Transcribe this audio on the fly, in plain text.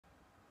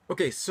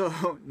Okay,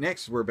 so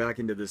next we're back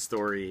into this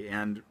story,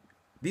 and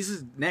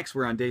next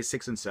we're on day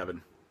 6 and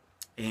 7,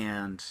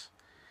 and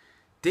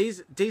day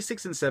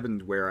 6 and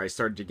 7 where I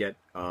started to get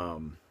a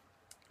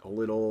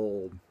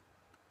little,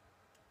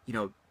 you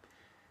know,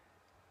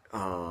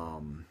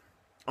 um,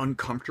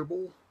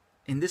 uncomfortable,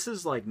 and this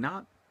is like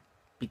not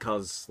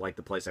because like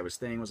the place I was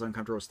staying was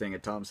uncomfortable. I was staying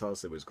at Tom's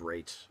house; it was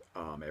great,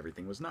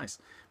 everything was nice,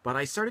 but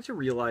I started to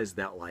realize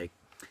that like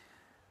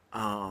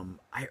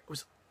I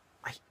was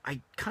I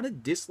kind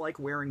of dislike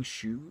wearing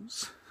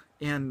shoes,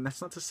 and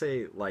that's not to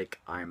say like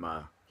I'm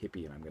a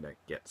hippie and I'm gonna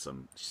get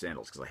some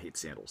sandals because I hate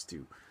sandals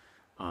too.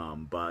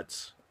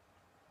 But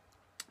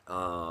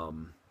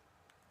um,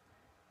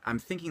 I'm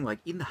thinking like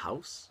in the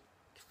house,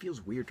 it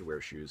feels weird to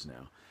wear shoes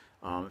now.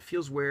 It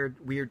feels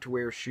weird to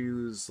wear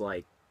shoes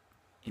like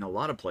in a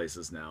lot of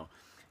places now.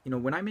 You know,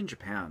 when I'm in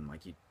Japan,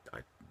 like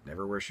I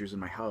never wear shoes in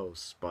my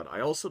house, but I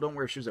also don't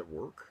wear shoes at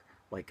work.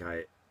 Like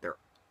they're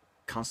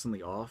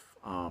constantly off.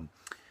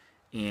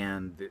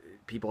 And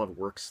people have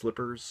work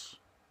slippers.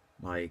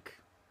 Like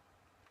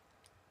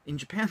in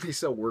Japan, they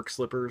sell work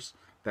slippers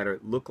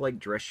that look like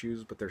dress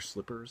shoes, but they're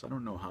slippers. I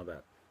don't know how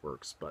that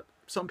works, but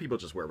some people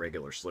just wear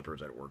regular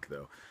slippers at work,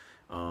 though.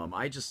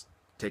 I just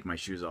take my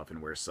shoes off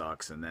and wear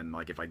socks, and then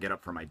like if I get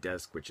up from my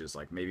desk, which is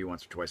like maybe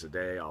once or twice a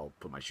day, I'll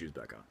put my shoes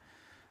back on.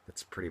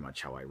 That's pretty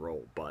much how I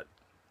roll. But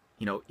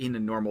you know, in a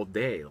normal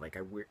day, like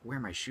I wear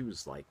my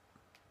shoes like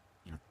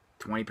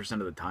 20%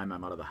 of the time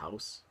I'm out of the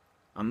house,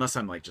 unless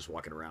I'm like just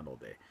walking around all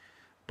day.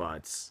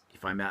 But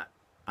if I'm at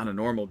on a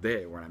normal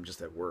day where I'm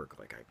just at work,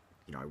 like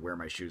I wear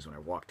my shoes when I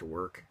walk to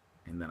work,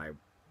 and then I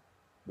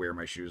wear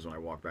my shoes when I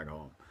walk back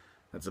home.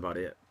 That's about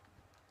it.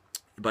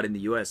 But in the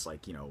U.S.,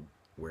 like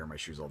wear my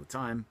shoes all the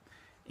time,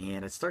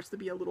 and it starts to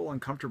be a little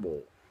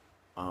uncomfortable.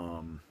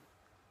 Um,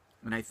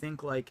 and I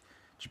think like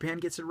Japan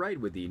gets it right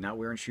with the not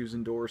wearing shoes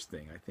indoors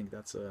thing. I think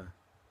it's a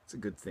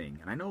good thing.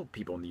 And I know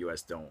people in the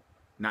U.S. don't.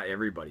 Not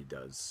everybody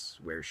does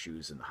wear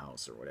shoes in the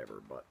house or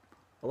whatever, but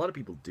a lot of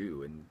people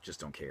do and just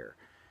don't care.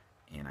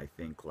 And I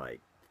think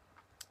like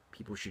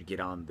people should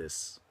get on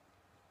this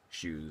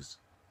shoes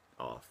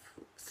off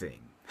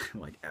thing.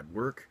 Like at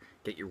work,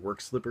 get your work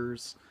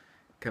slippers,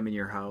 come in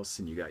your house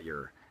and you got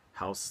your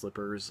house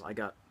slippers. I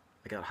got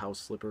house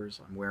slippers.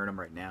 I'm wearing them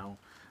right now.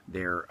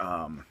 They're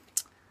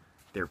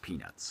they're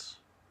Peanuts.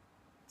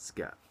 It's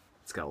got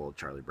it's got a little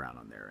Charlie Brown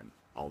on there and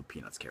all the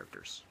Peanuts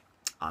characters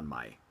on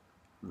my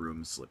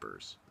room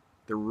slippers.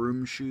 They're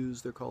room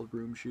shoes. They're called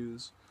room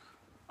shoes.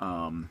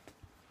 Um,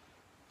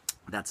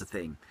 that's a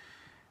thing.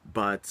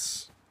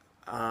 But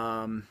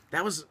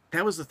that was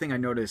the thing I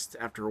noticed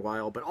after a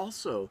while. But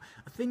also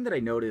a thing that I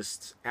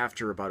noticed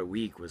after about a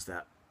week was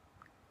that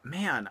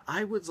man,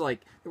 I was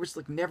like there was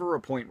like never a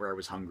point where I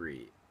was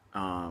hungry.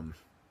 Um,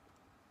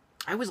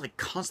 I was like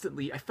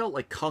constantly. I felt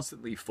like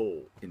constantly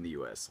full in the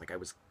U.S. Like I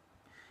was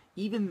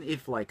even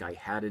if like I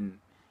hadn't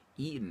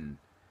eaten,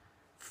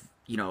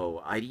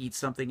 I'd eat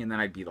something and then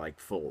I'd be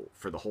like full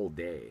for the whole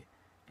day.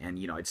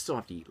 And, I'd still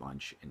have to eat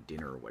lunch and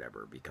dinner or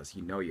whatever because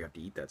you have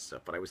to eat that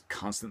stuff. But I was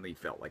constantly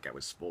felt like I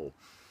was full.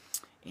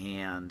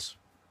 And,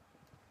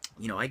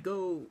 I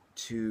go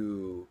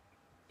to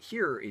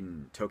here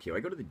in Tokyo, I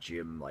go to the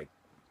gym like,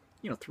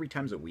 3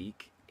 times a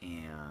week.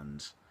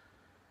 And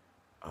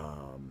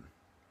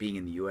being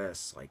in the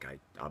US, like I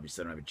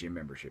obviously don't have a gym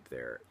membership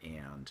there.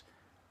 And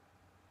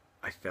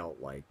I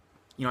felt like,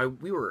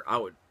 we were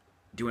out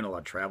doing a lot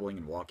of traveling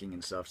and walking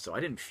and stuff, so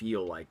I didn't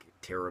feel like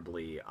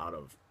terribly out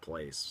of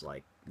place,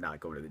 like not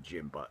going to the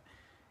gym, but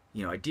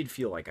I did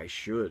feel like I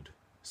should.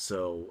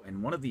 So,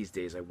 and one of these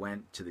days, I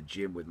went to the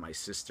gym with my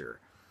sister,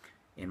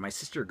 and my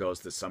sister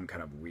goes to some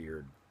kind of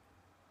weird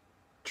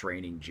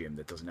training gym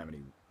that doesn't have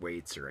any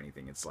weights or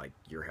anything. It's like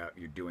you're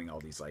doing all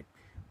these like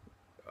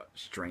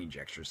strange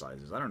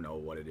exercises. I don't know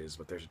what it is,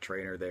 but there's a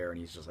trainer there, and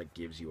he's just like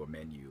gives you a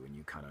menu, and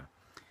you kind of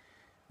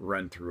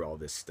run through all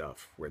this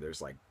stuff where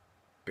there's like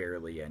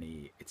barely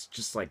any. It's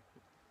just like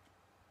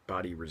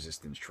body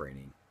resistance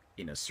training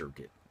in a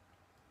circuit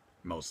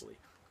mostly.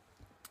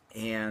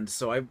 And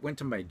so I went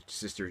to my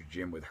sister's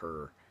gym with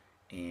her,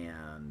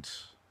 and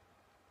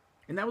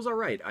that was all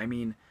right. I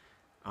mean,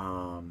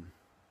 um,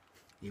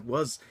 it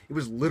was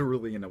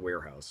literally in a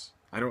warehouse.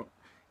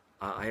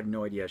 I have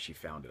no idea how she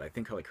found it. I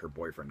think like her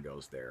boyfriend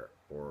goes there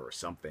or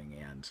something,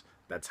 and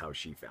that's how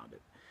she found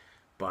it.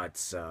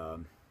 But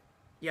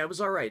yeah, it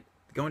was all right.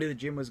 Going to the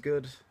gym was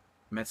good.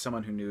 Met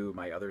someone who knew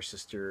my other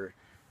sister,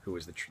 who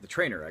was the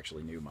trainer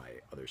actually knew my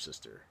other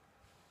sister,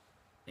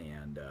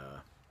 and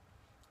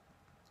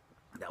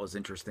that was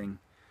interesting.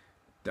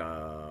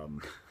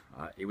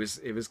 It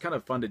was kind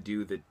of fun to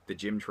do the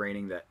gym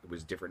training that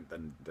was different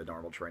than the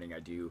normal training I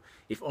do,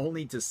 if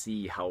only to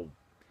see how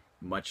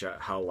much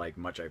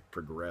I've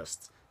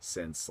progressed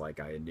since like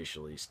I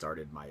initially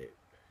started my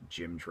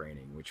gym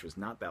training, which was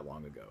not that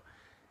long ago.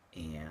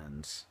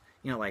 And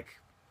like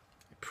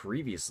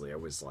previously I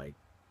was like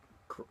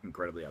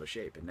incredibly out of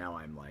shape, and now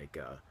I'm like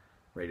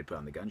ready to put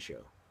on the gun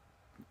show.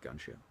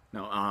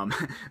 No,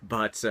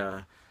 but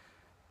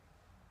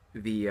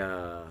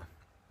the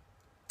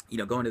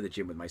going to the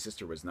gym with my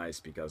sister was nice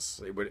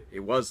because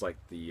it was like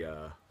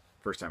the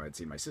first time I'd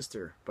seen my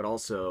sister, but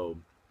also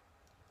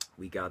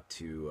we got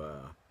to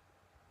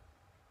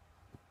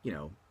you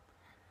know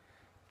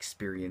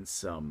experience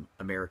some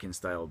American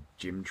style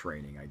gym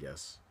training, I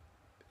guess,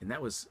 and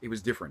it was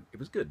different. It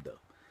was good though.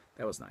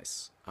 That was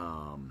nice.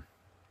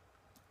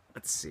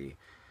 Let's see,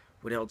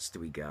 what else do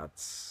we got?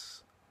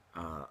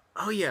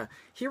 Oh yeah,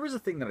 here was a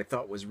thing that I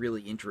thought was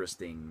really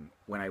interesting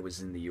when I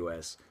was in the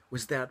U.S.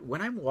 was that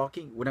when I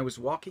was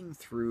walking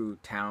through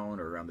town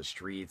or around the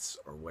streets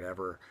or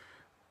whatever,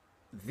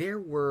 there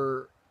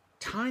were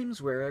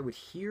times where I would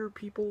hear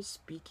people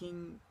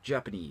speaking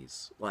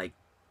Japanese, like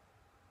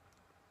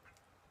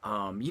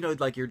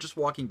like you're just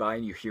walking by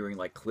and you're hearing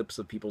like clips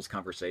of people's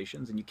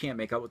conversations and you can't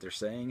make out what they're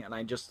saying. And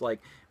I just like,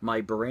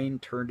 my brain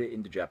turned it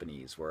into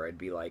Japanese where I'd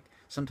be like,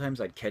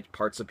 sometimes I'd catch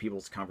parts of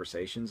people's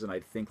conversations and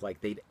I'd think like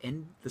they'd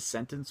end the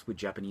sentence with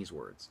Japanese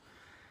words.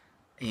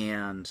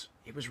 And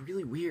it was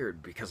really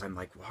weird because I'm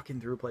like walking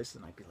through a place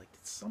and I'd be like,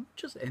 did someone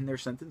just end their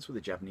sentence with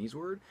a Japanese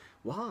word?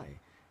 Why?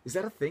 Is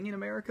that a thing in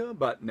America?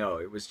 But no,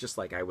 it was just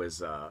like I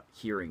was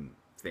hearing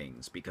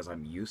things because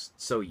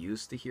so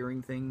used to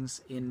hearing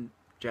things in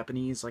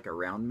Japanese like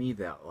around me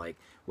that like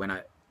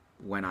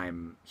when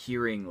I'm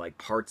hearing like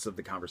parts of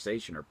the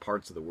conversation or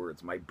parts of the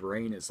words, my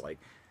brain is like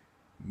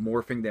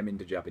morphing them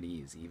into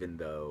Japanese, even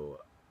though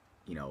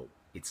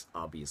it's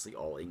obviously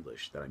all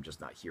English that I'm just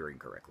not hearing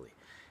correctly.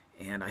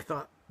 And I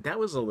thought that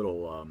was a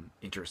little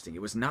interesting.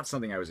 It was not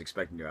something I was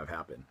expecting to have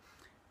happen,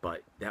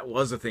 but that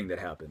was a thing that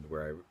happened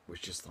where I was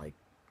just like,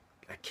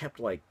 I kept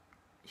like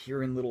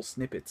hearing little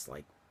snippets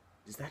like,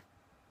 is that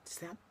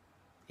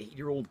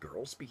 8-year-old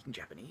girl speaking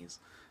Japanese?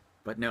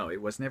 But no,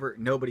 it was never.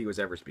 Nobody was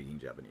ever speaking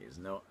Japanese.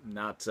 No,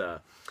 not.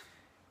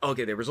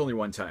 Okay, there was only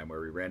one time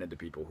where we ran into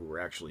people who were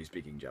actually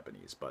speaking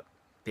Japanese, but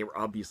they were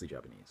obviously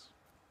Japanese.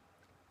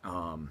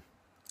 Um,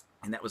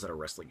 and that was at a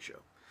wrestling show.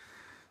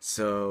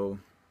 So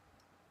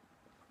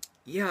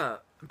yeah,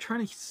 I'm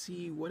trying to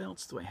see what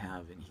else do I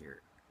have in here.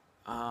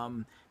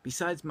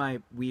 Besides my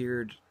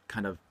weird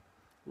kind of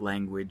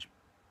language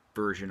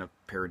version of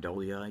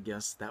pareidolia, I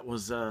guess that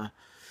was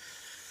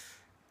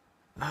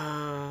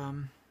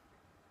um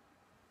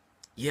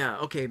yeah,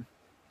 okay.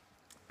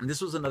 And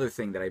this was another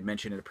thing that I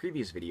mentioned in a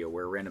previous video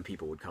where random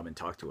people would come and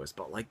talk to us,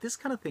 but like this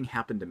kind of thing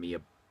happened to me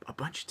a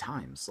bunch of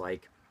times.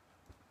 Like,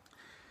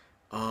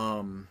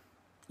 um,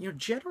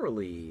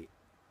 generally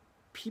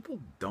people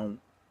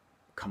don't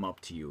come up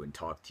to you and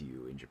talk to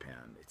you in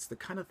Japan. It's the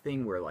kind of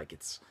thing where like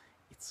it's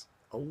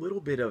a little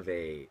bit of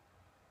a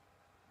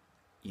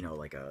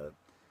like a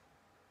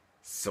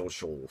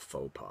social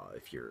faux pas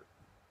if you're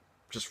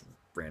just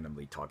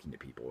randomly talking to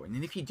people. And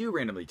then if you do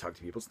randomly talk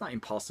to people, it's not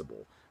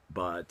impossible,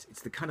 but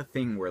it's the kind of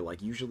thing where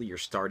like usually you're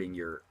starting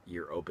your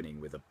opening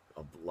with a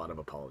lot of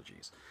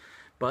apologies.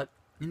 But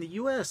in the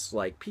US,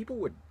 like people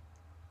would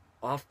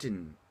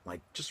often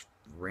like just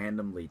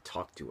randomly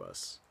talk to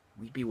us.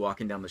 We'd be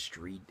walking down the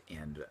street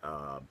and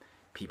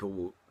people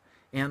will,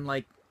 and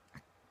like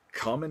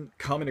common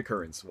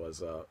occurrence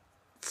was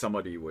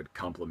somebody would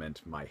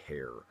compliment my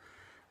hair.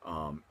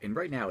 And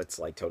right now it's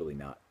like totally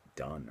not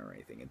done or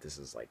anything. And this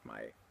is like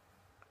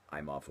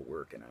I'm off of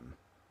work and I'm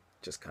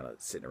just kind of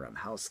sitting around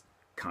the house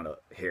kind of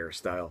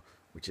hairstyle,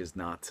 which is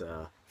not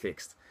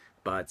fixed.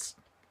 But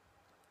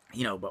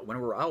but when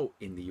we're out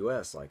in the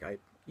U.S., like I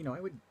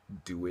would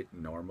do it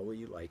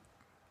normally. Like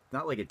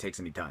not like it takes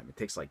any time. It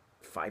takes like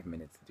 5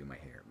 minutes to do my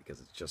hair because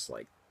it's just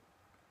like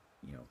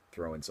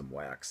throw in some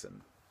wax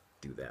and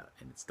do that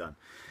and it's done.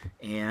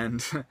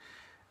 And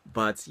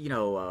but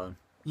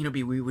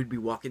we would be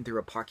walking through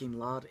a parking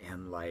lot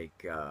and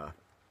like a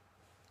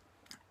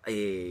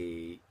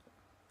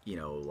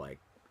like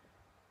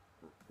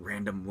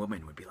random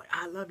woman would be like,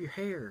 I love your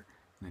hair,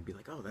 and I'd be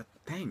like, oh, that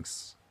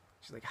thanks.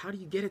 She's like, how do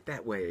you get it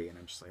that way? And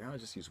I'm just like, oh, I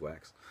just use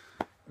wax.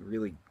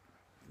 Really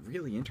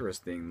really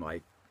interesting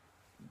like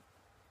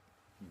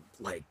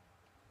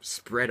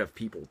spread of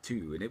people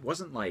too. And it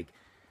wasn't like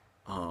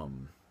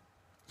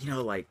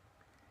like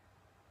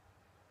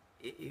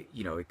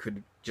it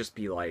could just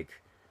be like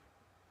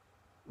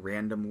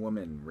random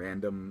woman,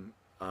 random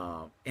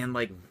and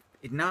like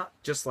it not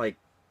just like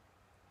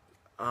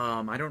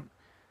I don't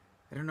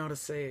know how to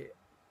say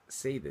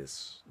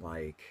this,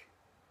 like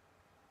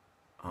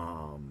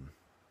um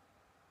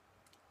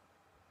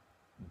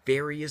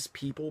various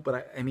people,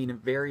 but I mean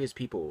various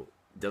people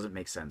doesn't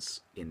make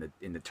sense in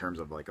the terms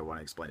of like I want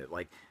to explain it.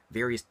 Like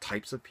various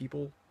types of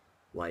people,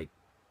 like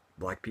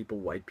black people,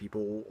 white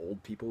people,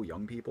 old people,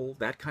 young people,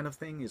 that kind of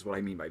thing is what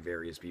I mean by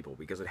various people,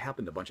 because it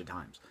happened a bunch of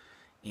times.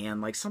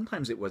 And like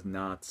sometimes it was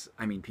not,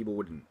 I mean people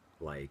wouldn't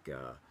like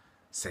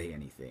say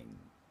anything,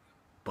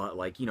 but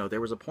like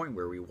there was a point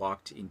where we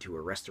walked into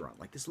a restaurant.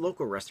 Like this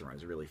local restaurant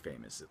is really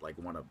famous. It like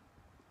won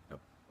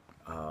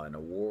an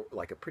award,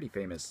 like a pretty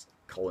famous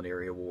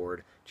culinary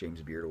award,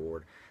 James Beard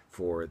Award,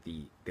 for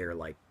their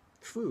like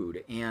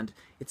food. And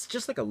it's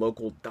just like a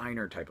local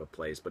diner type of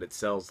place, but it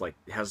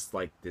has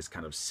like this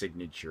kind of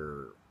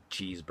signature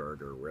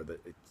cheeseburger where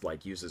it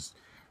like uses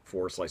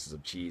 4 slices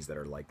of cheese that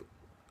are like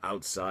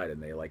outside,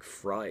 and they like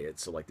fry it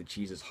so like the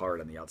cheese is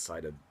hard on the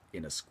outside of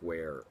in a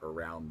square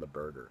around the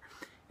burger,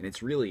 and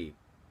it's really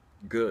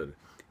good,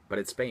 but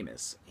it's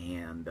famous.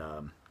 And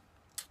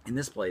in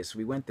this place,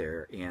 we went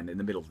there, and in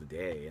the middle of the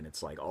day, and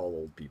it's like all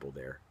old people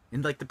there,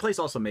 and like the place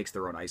also makes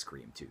their own ice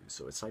cream too,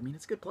 so it's, I mean,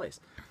 it's a good place.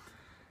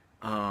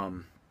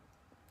 Um,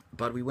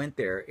 but we went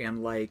there,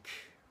 and like,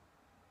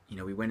 you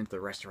know, we went into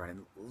the restaurant,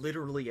 and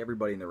literally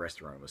everybody in the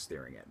restaurant was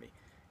staring at me.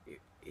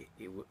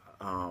 It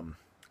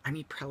I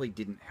mean, probably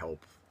didn't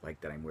help like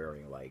that I'm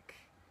wearing like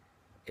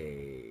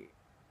a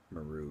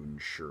maroon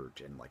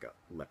shirt and like a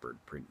leopard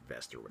print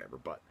vest or whatever.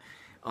 But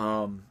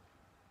um,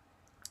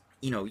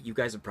 you know, you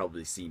guys have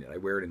probably seen it. I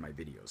wear it in my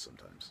videos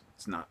sometimes.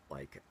 It's not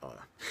like a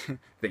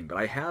thing, but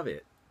I have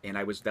it, and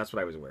I was that's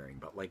what I was wearing.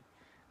 But like,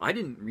 I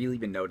didn't really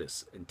even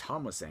notice. And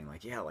Tom was saying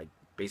like, yeah, like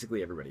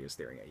basically everybody was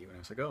staring at you, and I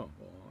was like, oh,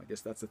 well, I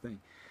guess that's the thing.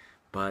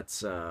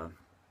 But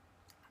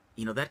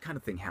you know, that kind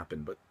of thing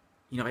happened. But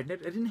you know, I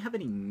didn't have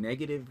any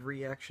negative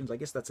reactions. I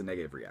guess that's a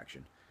negative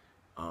reaction.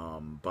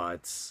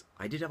 But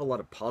I did have a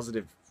lot of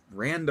positive,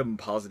 random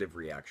positive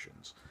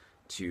reactions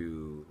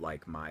to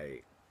like my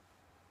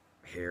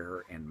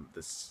hair and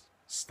this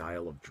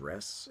style of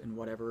dress and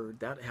whatever.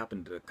 That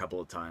happened a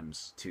couple of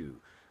times too,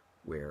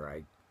 where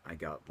I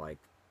got like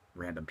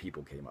random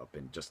people came up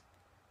and just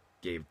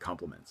gave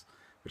compliments,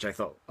 which I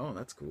thought, oh,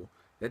 that's cool.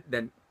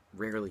 That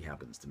rarely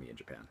happens to me in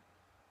Japan,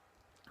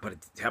 but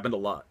it happened a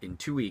lot. In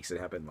 2 weeks, it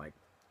happened like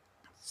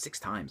 6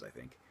 times, I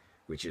think,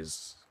 which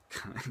is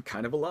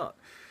kind of a lot.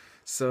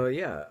 So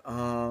yeah,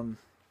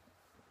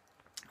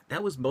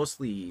 that was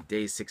mostly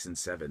days 6 and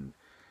 7.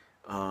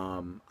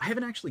 I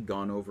haven't actually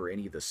gone over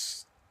any of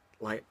this.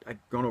 Like I've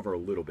gone over a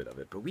little bit of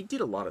it, but we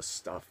did a lot of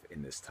stuff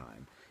in this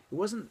time. It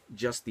wasn't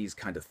just these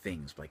kind of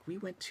things. Like we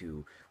went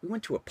to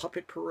a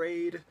puppet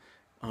parade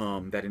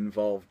that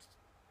involved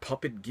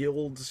puppet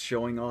guilds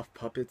showing off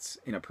puppets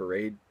in a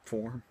parade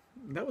form.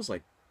 That was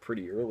like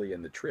pretty early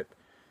in the trip,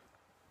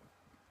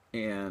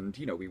 and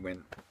you know we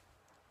went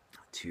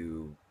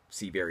to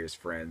see various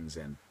friends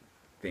and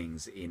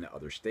things in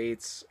other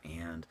states,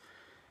 and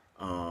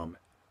um,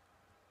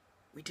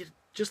 we did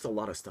just a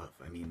lot of stuff.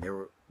 I mean,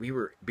 we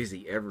were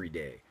busy every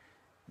day,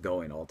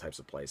 going all types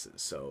of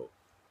places. So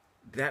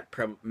that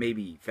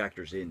maybe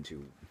factors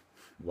into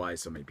why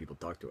so many people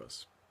talk to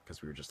us,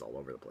 because we were just all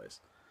over the place.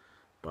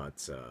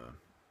 But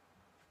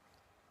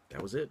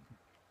that was it.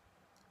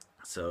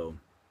 So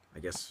I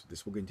guess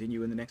this will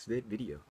continue in the next video.